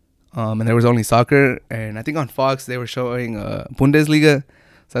 and there was only soccer, and I think on Fox they were showing Bundesliga.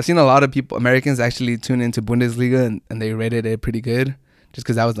 So I've seen a lot of Americans actually tune into Bundesliga, and they rated it pretty good, just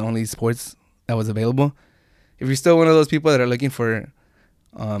because that was the only sports that was available. If you're still one of those people that are looking for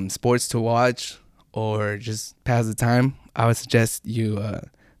sports to watch or just pass the time, I would suggest you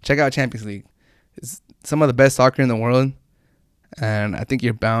check out Champions League. It's some of the best soccer in the world, and I think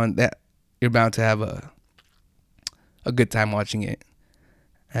you're bound to have a good time watching it.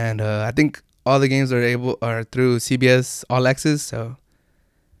 And I think all the games are through CBS All Access, so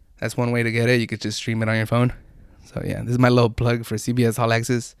that's one way to get it. You could just stream it on your phone. So yeah, this is my little plug for CBS All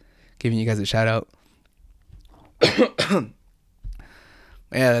Access, giving you guys a shout out.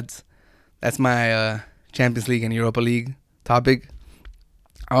 Yeah, that's my Champions League and Europa League topic.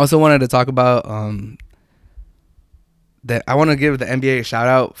 I also wanted to talk about that I want to give the NBA a shout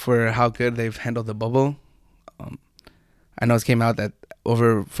out for how good they've handled the bubble. I know it came out that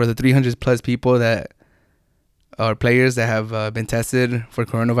for the 300 plus people that are players that have been tested for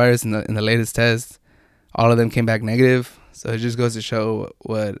coronavirus in the latest test, all of them came back negative. So it just goes to show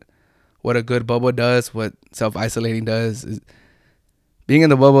what a good bubble does, what self-isolating does. Being in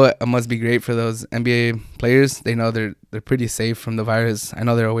the bubble must be great for those NBA players. They know they're pretty safe from the virus. I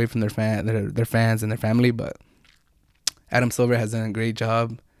know they're away from their fans and their family, but Adam Silver has done a great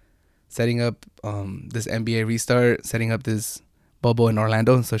job setting up this NBA restart, setting up this bubble in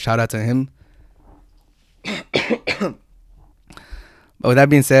Orlando. So shout out to him. But with that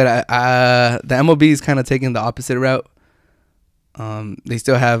being said, the MLB is kind of taking the opposite route. They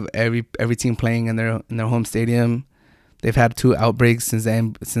still have every team playing in their home stadium. They've had 2 outbreaks since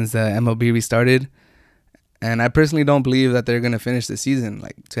the MLB restarted, and I personally don't believe that they're gonna finish the season.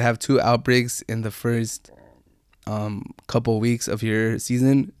 Like, to have 2 outbreaks in the first couple weeks of your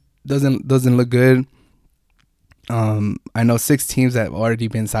season doesn't look good. I know 6 teams that have already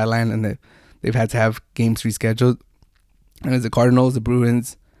been sidelined, and they've had to have games rescheduled. And it's the Cardinals, the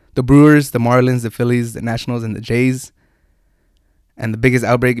Brewers, the Marlins, the Phillies, the Nationals, and the Jays. And the biggest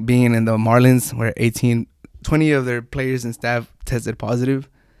outbreak being in the Marlins, where 20 of their players and staff tested positive.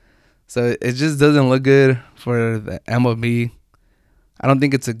 So it just doesn't look good for the MLB. I don't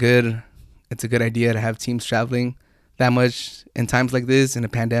think it's a good idea to have teams traveling that much in times like this, in a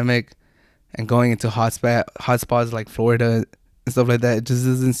pandemic, and going into hotspots like Florida and stuff like that. It just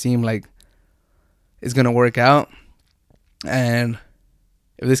doesn't seem like it's gonna work out. And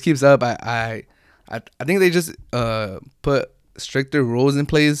if this keeps up, I think they just put stricter rules in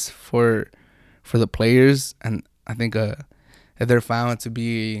place for the players, and I think if they're found to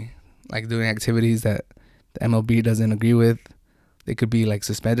be like doing activities that the MLB doesn't agree with, they could be like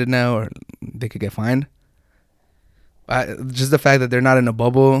suspended now, or they could get fined. Just the fact that they're not in a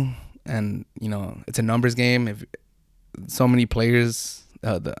bubble, and it's a numbers game. If so many players,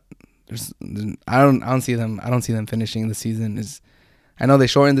 I don't see them finishing the season. I know they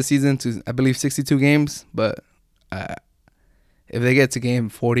shortened the season to, I believe, 62 games, but if they get to game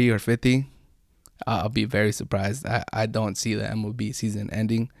 40 or 50, I'll be very surprised. I don't see the MLB season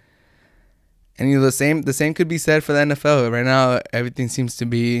ending. And the same could be said for the NFL. Right now, everything seems to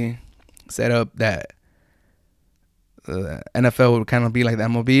be set up that the NFL would kind of be like the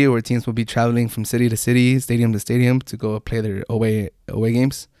MLB, where teams will be traveling from city to city, stadium to stadium, to go play their away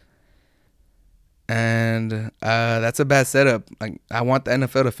games. And that's a bad setup. Like, I want the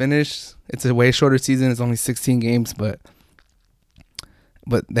NFL to finish. It's a way shorter season. It's only 16 games, but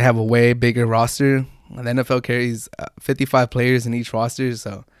they have a way bigger roster. The NFL carries 55 players in each roster,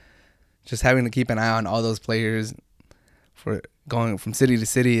 so just having to keep an eye on all those players for going from city to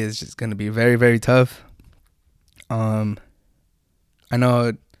city is just going to be very, very tough. I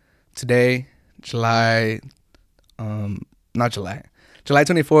know today, July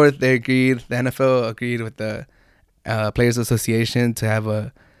 24th, the NFL agreed with the Players Association to have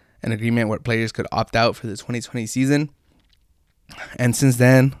an agreement where players could opt out for the 2020 season. And since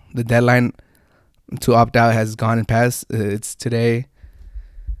then, the deadline to opt out has gone and passed. It's today,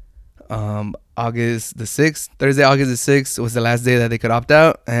 August the 6th. Thursday, August the 6th was the last day that they could opt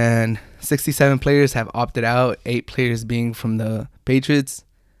out. And 67 players have opted out, 8 players being from the Patriots.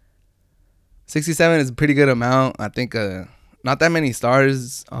 67 is a pretty good amount. I think not that many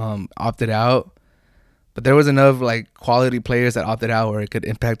stars opted out, but there was enough like quality players that opted out where it could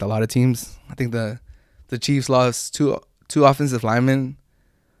impact a lot of teams. I think the Chiefs lost two offensive linemen,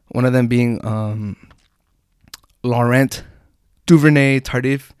 one of them being Laurent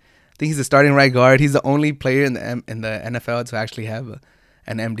Duvernay-Tardif. I think he's the starting right guard. He's the only player in the NFL to actually have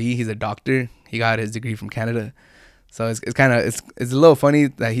an MD. He's a doctor. He got his degree from Canada. So it's a little funny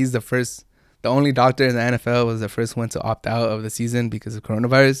that he's the only doctor in the NFL was the first one to opt out of the season because of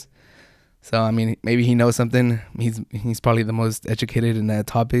coronavirus. So, I mean, maybe he knows something. He's probably the most educated in that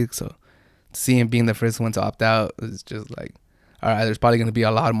topic. So, to see him being the first one to opt out is just like, all right, there's probably going to be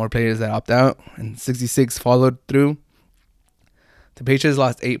a lot more players that opt out. And 66 followed through. The Patriots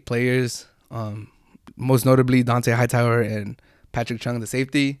lost 8 players, most notably Dante Hightower and Patrick Chung, the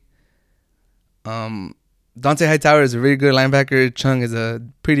safety. Dante Hightower is a really good linebacker. Chung is a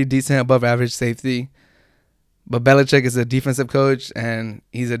pretty decent, above average safety. But Belichick is a defensive coach, and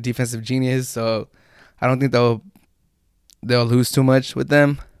he's a defensive genius. So I don't think they'll lose too much with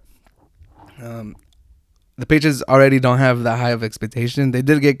them. The Patriots already don't have that high of expectation. They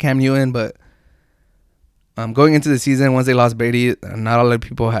did get Cam Newton, but going into the season, once they lost Brady, not a lot of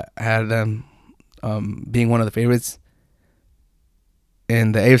people had them being one of the favorites.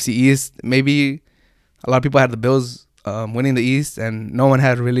 In the AFC East, maybe a lot of people had the Bills winning the East, and no one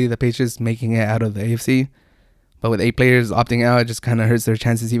had really the Patriots making it out of the AFC. But with 8 players opting out, it just kind of hurts their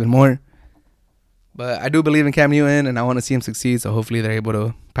chances even more. But I do believe in Cam Newton, and I want to see him succeed. So hopefully they're able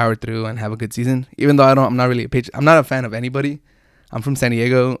to power through and have a good season. Even though I'm not a fan of anybody. I'm from San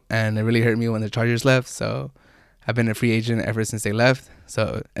Diego, and it really hurt me when the Chargers left. So I've been a free agent ever since they left.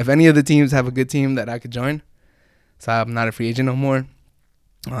 So if any of the teams have a good team that I could join, so I'm not a free agent no more,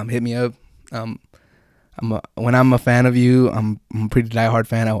 hit me up. When I'm a fan of you, I'm a pretty diehard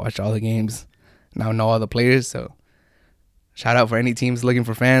fan. I watch all the games, and I know all the players. So shout out for any teams looking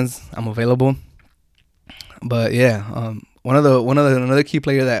for fans. I'm available. But yeah, another key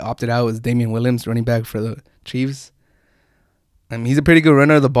player that opted out was Damian Williams, running back for the Chiefs. He's a pretty good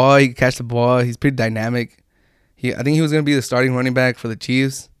runner of the ball. He can catch the ball. He's pretty dynamic. I think he was gonna be the starting running back for the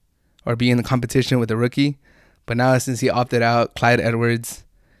Chiefs, or be in the competition with the rookie. But now since he opted out, Clyde Edwards,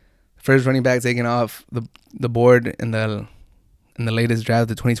 first running back taken off the board in the latest draft,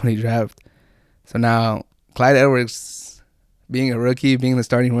 the 2020 draft. So now Clyde Edwards, being a rookie, being the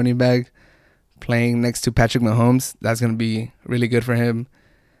starting running back, playing next to Patrick Mahomes, that's going to be really good for him.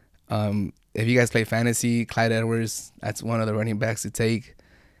 If you guys play fantasy, Clyde Edwards, that's one of the running backs to take.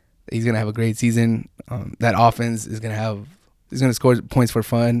 He's going to have a great season. That offense is going to score points for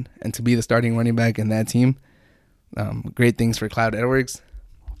fun, and to be the starting running back in that team, great things for Clyde Edwards.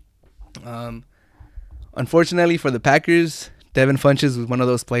 Unfortunately for the Packers, Devin Funchess was one of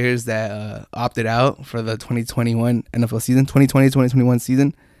those players that opted out for the 2021 NFL season, 2020-2021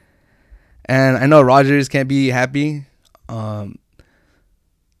 season. And I know Rodgers can't be happy.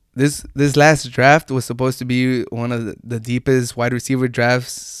 This last draft was supposed to be one of the deepest wide receiver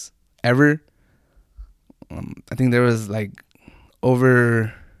drafts ever. I think there was like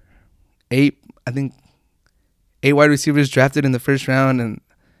over eight wide receivers drafted in the first round, and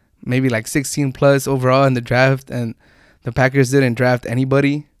maybe like 16 plus overall in the draft, and the Packers didn't draft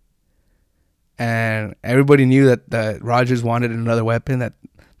anybody. And everybody knew that Rodgers wanted another weapon, that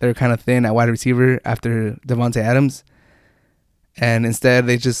they're kind of thin at wide receiver after Devontae Adams. And instead,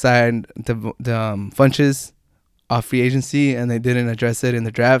 they just signed the Funchess off free agency, and they didn't address it in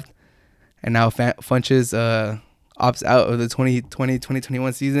the draft. And now Funchess opts out of the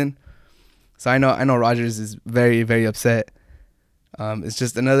 2020-2021 season. So I know Rodgers is very, very upset. It's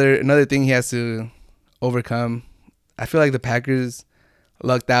just another thing he has to overcome. I feel like the Packers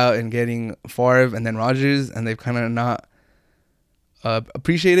lucked out in getting Favre and then Rodgers, and they've kind of not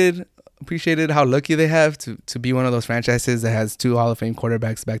appreciated how lucky they have to be one of those franchises that has two Hall of Fame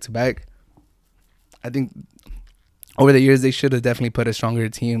quarterbacks back to back. I think over the years they should have definitely put a stronger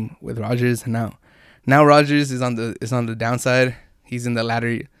team with Rodgers, and now Rodgers is on the downside. He's in the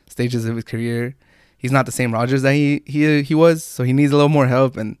latter stages of his career. He's not the same Rodgers that he was, so he needs a little more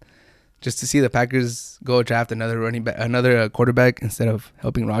help. And just to see the Packers go draft another quarterback instead of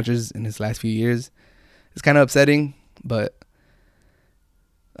helping Rodgers in his last few years, it's kind of upsetting. But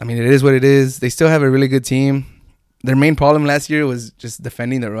I mean, it is what it is. They still have a really good team. Their main problem last year was just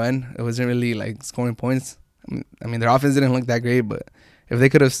defending the run. It wasn't really like scoring points. I mean, their offense didn't look that great, but if they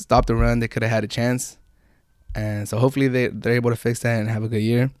could have stopped the run, they could have had a chance. And so hopefully they're able to fix that and have a good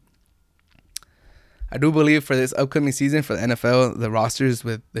year. I do believe for this upcoming season for the NFL, the rosters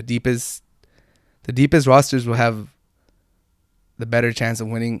with the deepest rosters will have the better chance of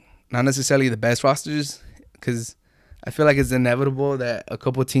winning. Not necessarily the best rosters, because I feel like it's inevitable that a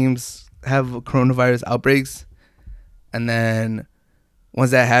couple teams have coronavirus outbreaks, and then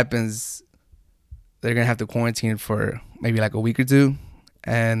once that happens, they're going to have to quarantine for maybe like a week or two.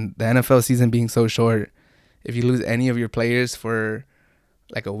 And the NFL season being so short, if you lose any of your players for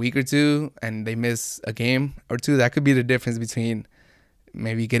like a week or two and they miss a game or two, that could be the difference between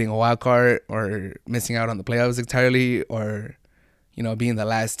maybe getting a wild card or missing out on the playoffs entirely, or, you know, being the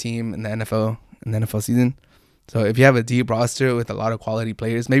last team in the NFL season. So if you have a deep roster with a lot of quality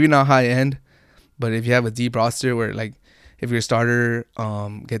players, maybe not high end, but if you have a deep roster where, like, if your starter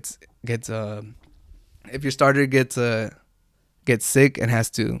gets sick and has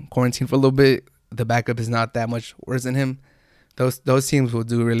to quarantine for a little bit, the backup is not that much worse than him. Those teams will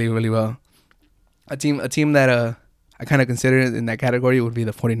do really, really well. A team that I kind of consider in that category would be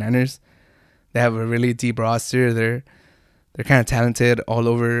the 49ers. They have a really deep roster. They're kind of talented all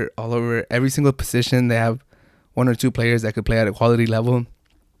over every single position. They have one or two players that could play at a quality level.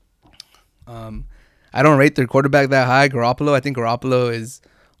 I don't rate their quarterback that high, Garoppolo. I think Garoppolo is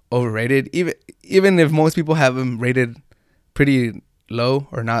overrated. Even if most people have him rated pretty low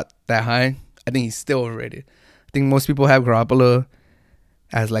or not that high, I think he's still overrated. I think most people have Garoppolo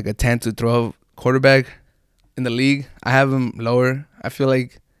as like a 10 to 12 quarterback in the league. I have him lower. I feel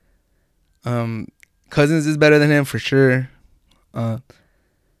like Cousins is better than him for sure. I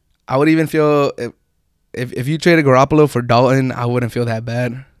would even feel if you traded Garoppolo for Dalton, I wouldn't feel that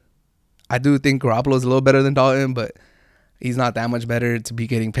bad. I do think Garoppolo is a little better than Dalton, but he's not that much better to be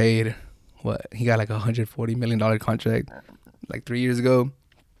getting paid. What? He got like a $140 million contract like 3 years ago.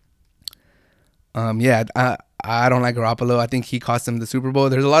 I don't like Garoppolo. I think he cost him the Super Bowl.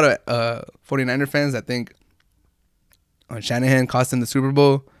 There's a lot of 49er fans that think Shanahan cost him the Super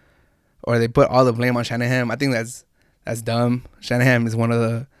Bowl. or they put all the blame on Shanahan. I think that's dumb. Shanahan is one of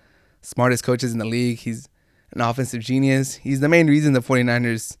the smartest coaches in the league. He's an offensive genius. He's the main reason the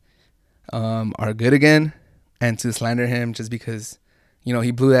 49ers are good again. And to slander him just because,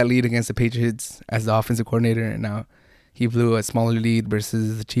 he blew that lead against the Patriots as the offensive coordinator, and now he blew a smaller lead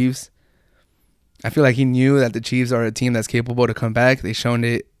versus the Chiefs. I feel like he knew that the Chiefs are a team that's capable to come back. They shown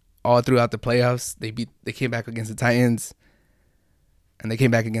it all throughout the playoffs. They came back against the Titans, and they came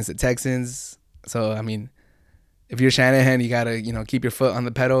back against the Texans. So, I mean, if you're Shanahan, you got to, keep your foot on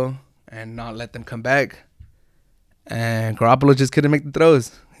the pedal and not let them come back. And Garoppolo just couldn't make the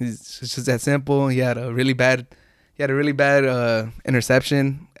throws. It's just that simple. He had a really bad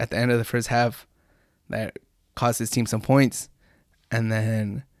interception at the end of the first half that cost his team some points. And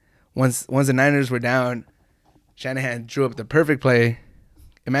then once the Niners were down, Shanahan drew up the perfect play.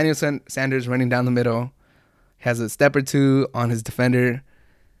 Emmanuel Sanders running down the middle, has a step or two on his defender.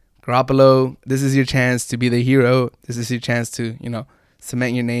 Garoppolo, this is your chance to be the hero. This is your chance to,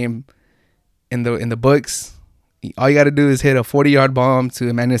 cement your name in the books. All you got to do is hit a 40-yard bomb to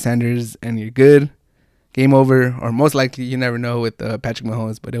Emmanuel Sanders, and you're good. Game over, or most likely, you never know with Patrick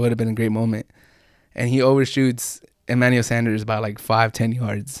Mahomes, but it would have been a great moment. And he overshoots Emmanuel Sanders by like 5-10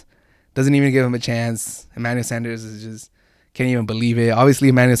 yards. Doesn't even give him a chance. Emmanuel Sanders is just can't even believe it. Obviously,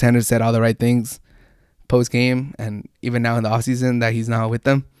 Emmanuel Sanders said all the right things post-game, and even now in the offseason that he's not with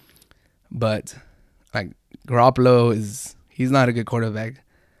them. But like Garoppolo he's not a good quarterback.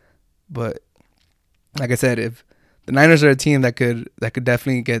 But like I said, if the Niners are a team that could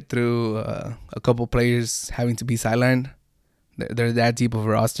definitely get through a couple players having to be sidelined. They're that deep of a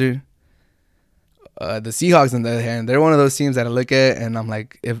roster. The Seahawks, on the other hand, they're one of those teams that I look at and I'm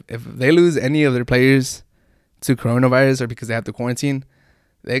like, if they lose any of their players to coronavirus or because they have to quarantine,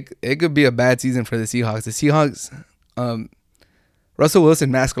 it could be a bad season for the Seahawks. The Seahawks, Russell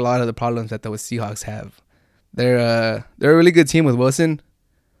Wilson masked a lot of the problems that the Seahawks have. They're a really good team with Wilson,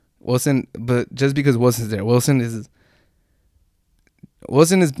 but just because Wilson's there, Wilson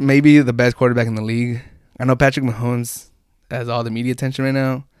is maybe the best quarterback in the league. I know Patrick Mahomes has all the media attention right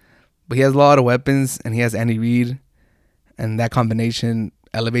now, but he has a lot of weapons, and he has Andy Reid, and that combination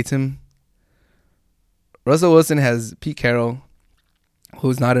elevates him. Russell Wilson has Pete Carroll,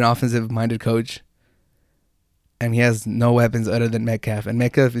 who's not an offensive-minded coach, and he has no weapons other than Metcalf, and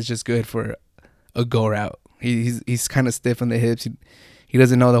Metcalf is just good for a go route. He's kind of stiff on the hips. He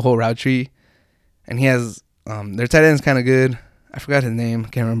doesn't know the whole route tree, and he has their tight end's kind of good. I forgot his name.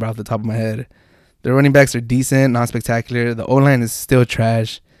 Can't remember off the top of my head. Their running backs are decent, not spectacular. The O-line is still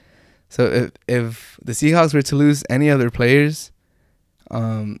trash. So if the Seahawks were to lose any of their players,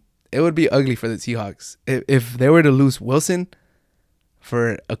 it would be ugly for the Seahawks. If they were to lose Wilson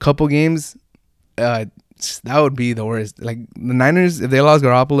for a couple games, that would be the worst. Like the Niners, if they lost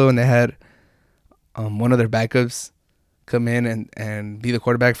Garoppolo and they had one of their backups come in and be the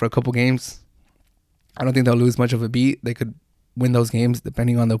quarterback for a couple games, I don't think they'll lose much of a beat. They could win those games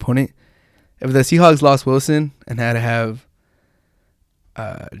depending on the opponent. If the Seahawks lost Wilson and had to have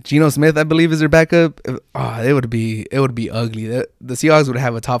Geno Smith, I believe, is their backup, it would be ugly. The Seahawks would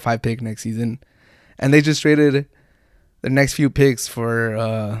have a top 5 pick next season, and they just traded the next few picks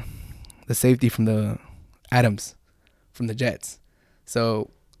for the safety from the Adams from the Jets. So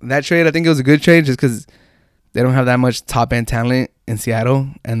that trade, I think it was a good trade just because they don't have that much top end talent in Seattle,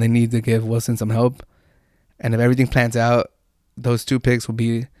 and they need to give Wilson some help. And if everything plans out, those 2 picks will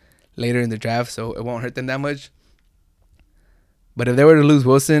be later in the draft, so it won't hurt them that much. But if they were to lose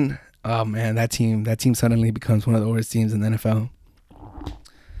Wilson, oh man, that team suddenly becomes one of the worst teams in the NFL.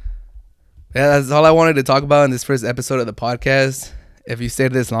 Yeah, that's all I wanted to talk about in this first episode of the podcast. If you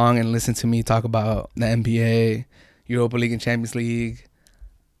stayed this long and listened to me talk about the NBA, Europa League and Champions League,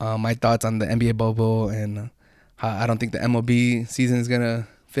 my thoughts on the NBA bubble, and how I don't think the MLB season is going to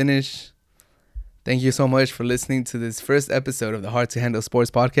finish. Thank you so much for listening to this first episode of the Hard to Handle Sports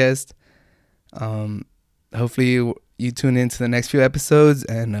podcast. Hopefully you tune in to the next few episodes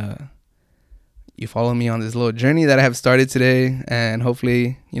and you follow me on this little journey that I have started today. And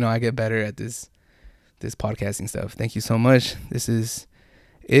hopefully, I get better at this podcasting stuff. Thank you so much. This is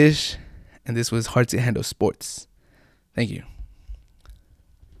Ish, and this was Hard to Handle Sports. Thank you.